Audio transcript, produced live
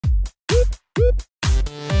Hello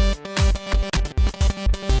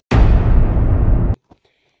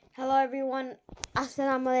everyone,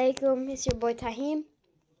 Assalamu alaikum, it's your boy Tahim,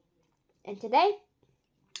 and today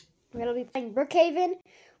we're going to be playing Brookhaven.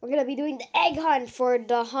 We're going to be doing the egg hunt for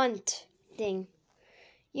the hunt thing.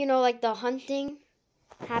 You know, like the hunting.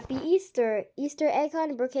 Happy Easter! Easter egg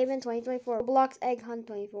hunt, Brookhaven 2024, Roblox egg hunt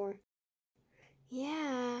 24.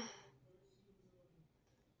 Yeah.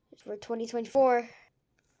 It's for 2024.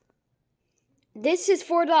 This is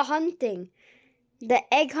for the hunting. The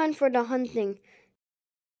egg hunt for the hunting.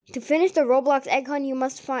 To finish the Roblox egg hunt, you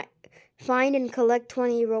must find and collect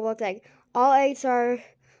 20 Roblox eggs. All eggs are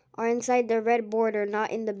inside the red border,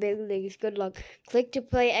 not in the big leagues. Good luck. Click to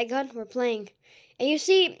play egg hunt. We're playing. And you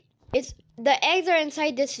see, the eggs are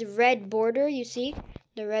inside this red border. You see?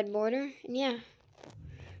 The red border. And yeah.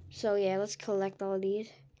 So yeah, let's collect all these.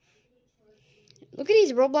 Look at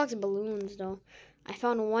these Roblox balloons though. I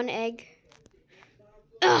found one egg.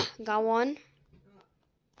 Ugh, got one.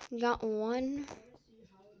 Got one.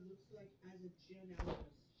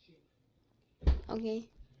 Okay.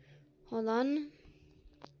 Hold on.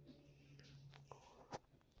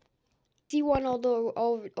 See one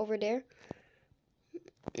over there?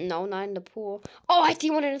 No, not in the pool. Oh, I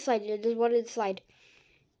see one in the slide. There's one in the slide.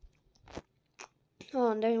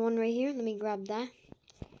 Oh, there's one right here. Let me grab that.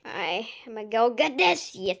 Alright, I'm gonna go get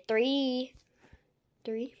this. Yeah, three.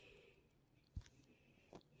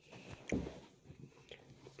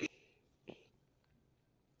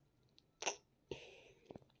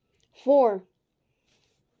 4.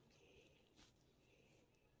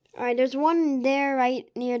 Alright, there's one there right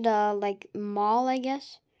near the, mall, I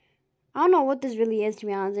guess. I don't know what this really is, to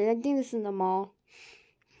be honest. I think this is the mall.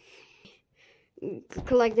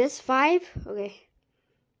 Collect this. 5. Okay.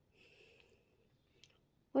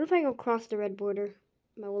 What if I go across the red border?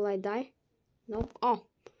 Will I die? Nope. Oh.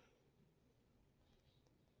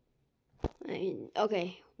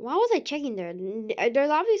 Okay. Why was I checking there? There's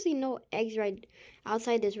obviously no eggs right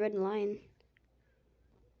outside this red line.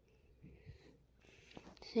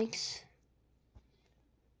 6.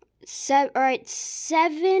 7. Alright,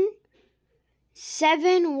 7.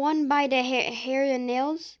 1 by the hair and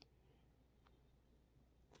nails.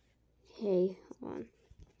 Okay, hold on.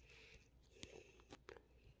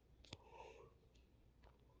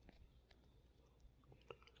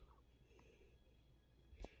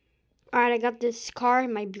 Alright, I got this car,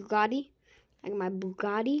 my Bugatti. I got my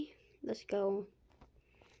Bugatti. Let's go.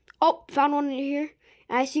 Oh, found one in here.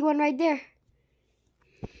 And I see one right there.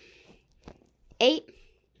 8.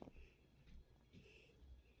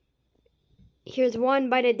 Here's one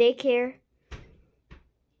by the daycare.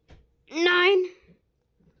 9.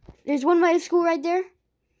 There's one by the school right there.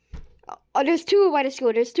 Oh, there's 2 by the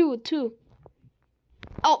school. There's 2.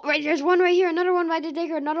 Oh, right, there's one right here. Another one by the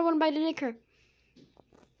daycare. Another one by the daycare.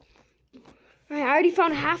 Alright, I already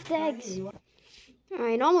found half the eggs.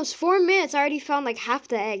 Alright, in almost 4 minutes, I already found like half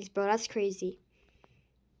the eggs, bro. That's crazy.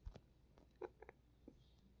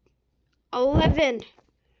 11.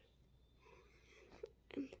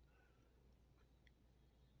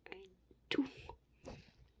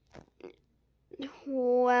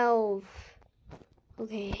 12.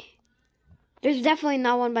 Okay. There's definitely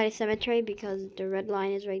not one by the cemetery because the red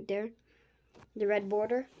line is right there. The red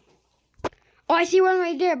border. Oh, I see one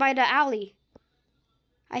right there by the alley.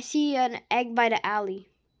 I see an egg by the alley.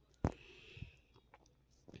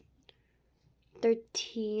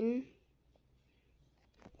 13.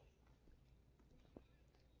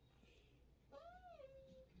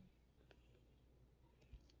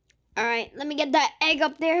 Alright, let me get that egg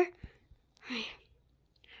up there.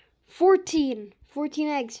 14. 14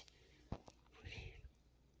 eggs.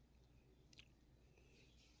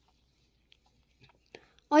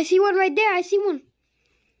 Oh, I see one right there. I see one.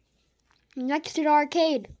 Next to the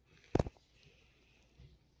arcade.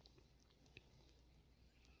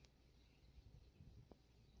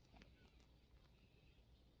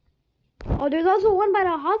 Oh, there's also one by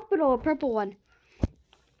the hospital, a purple one.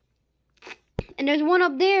 And there's one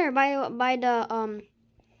up there by the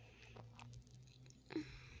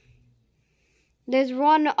There's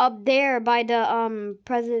one up there by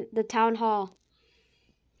the town hall.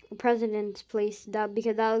 President's place,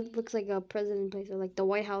 because that looks like a president place, or like the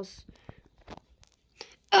White House.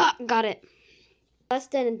 Got it. Less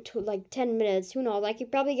than 10 minutes. Who knows? I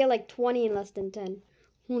could probably get like 20 in less than 10.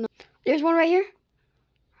 Who knows? There's one right here.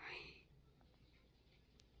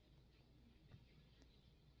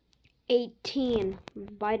 18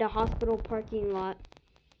 by the hospital parking lot.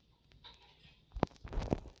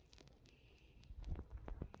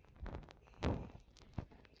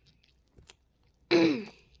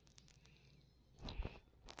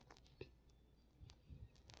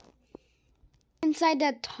 inside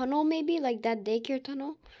that tunnel, maybe? Like that daycare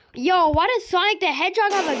tunnel? Yo, why does Sonic the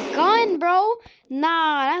Hedgehog have a gun, bro?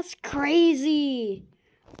 Nah, that's crazy.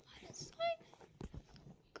 Why does Sonic...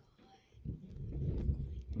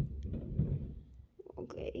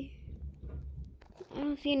 Okay. I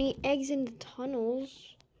don't see any eggs in the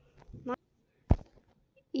tunnels.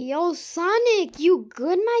 Yo, Sonic, you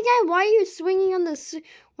good, my guy? Why are you swinging on the...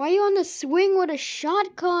 Why are you on the swing with a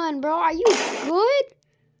shotgun, bro? Are you good?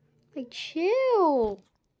 Like, chill.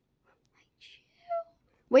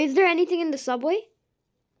 Wait, is there anything in the subway?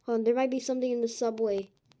 Hold on, there might be something in the subway.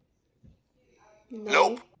 No.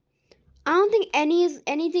 Nope. I don't think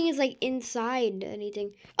anything is like inside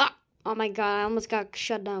anything. Ah! Oh my god, I almost got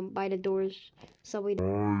shut down by the doors. Subway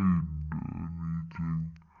doors.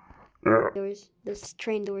 This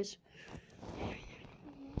train doors.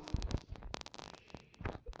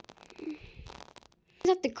 Is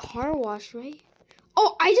that the car wash, right?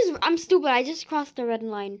 Oh, I'm stupid. I just crossed the red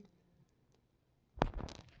line.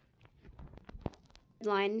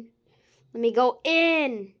 Let me go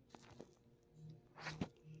in.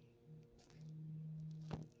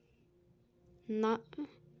 Not.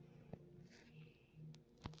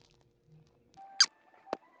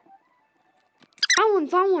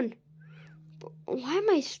 Found one. Why am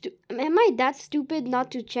I that stupid not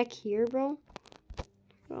to check here, bro?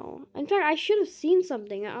 Bro, in fact, I should have seen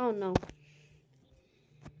something. I don't know.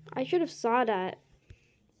 I should have saw that.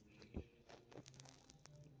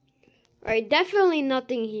 Alright, definitely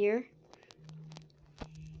nothing here.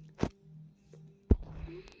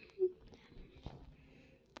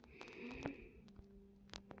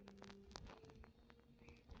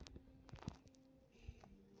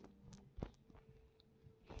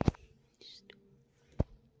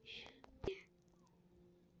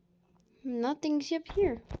 Nothing's up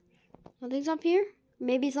here. Nothing's up here.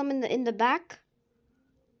 Maybe some in the back.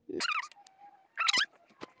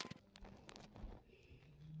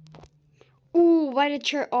 Ooh, by the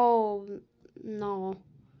church. Oh no,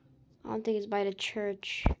 I don't think it's by the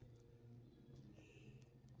church.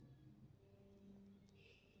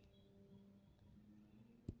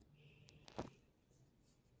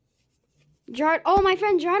 Gerard. Oh, my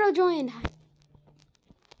friend Gerardo joined.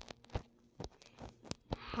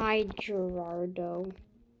 Hi, Gerardo.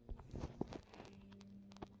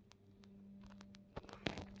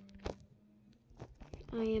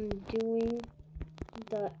 I am doing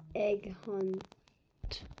the egg hunt.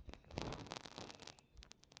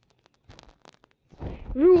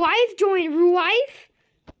 Ruife joined. Ruife?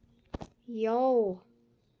 Yo,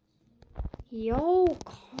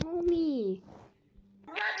 call me.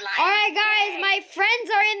 Alright, guys, my friends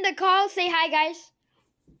are in the call. Say hi, guys.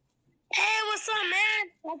 Hey, what's up, man?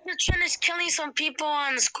 I'm just trying to killing some people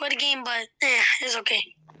on the Squid Game, but it's okay.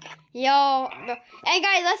 Yo, bro. Hey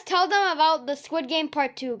guys, let's tell them about the Squid Game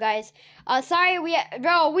Part 2, guys. Sorry,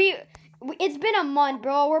 it's been a month,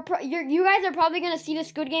 bro. You guys are probably gonna see the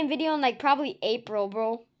Squid Game video in like probably April,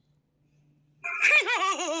 bro.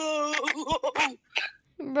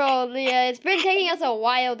 Bro, yeah, it's been taking us a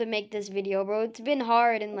while to make this video, bro. It's been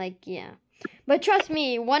hard and like, yeah. But trust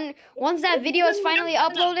me, once that video is finally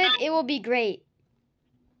uploaded, it will be great.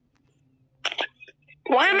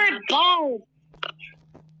 Why am I bald?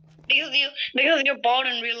 Because you're bald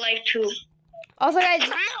in real life too. Also, guys, I'm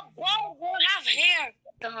not bald. I don't have hair.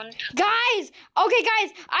 Guys, okay,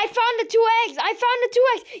 guys, I found the 2 eggs.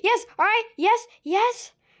 Yes, all right,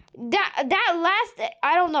 yes. That last,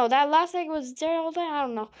 I don't know. That last egg was there all the time. I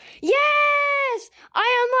don't know. Yes, I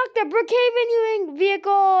unlocked the Brookhaven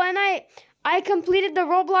vehicle, and I completed the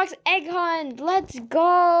Roblox egg hunt. Let's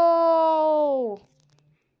go.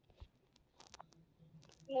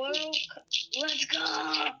 Let's go.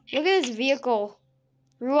 Look at this vehicle.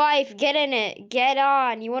 Ruife, get in it. Get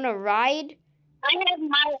on. You want to ride? I have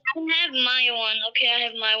my one. Okay, I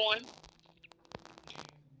have my one.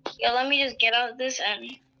 Yo, let me just get out of this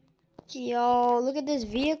and. Yo, look at this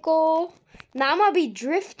vehicle. Now I'm gonna be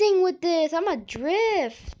drifting with this. I'm gonna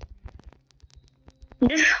drift.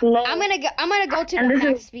 This is slow. I'm gonna go to the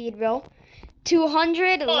max speed, bro.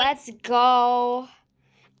 200. Let's go.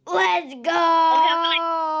 Let's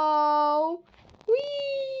go.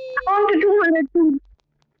 Whee! I'm on to 200 too.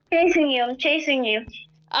 I'm chasing you.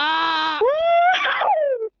 Ah!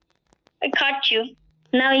 I caught you.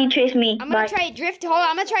 Now you chase me. I'm gonna try drift. Hold on.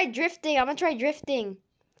 I'm gonna try drifting. I'm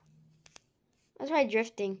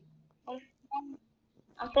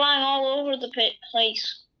flying all over the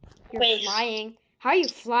place. You're flying. How are you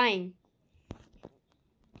flying?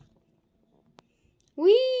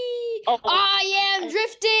 Whee! Oh, yeah, I'm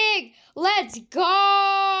drifting. Let's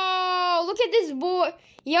go. Look at this boy.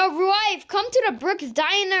 Yo, Ruaif, come to the Brooks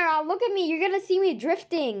Diner. Look at me. You're gonna see me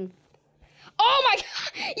drifting. Oh my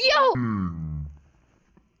god! Yo!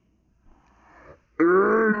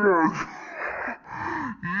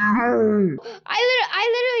 I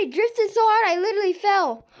literally drifted so hard. I literally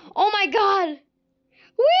fell. Oh my god!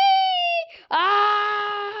 Whee!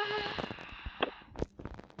 Ah!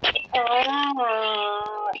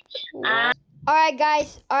 Alright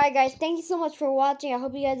guys, thank you so much for watching. I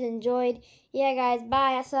hope you guys enjoyed. Yeah guys,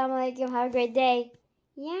 bye. Assalamu alaikum. Have a great day.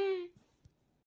 Yeah.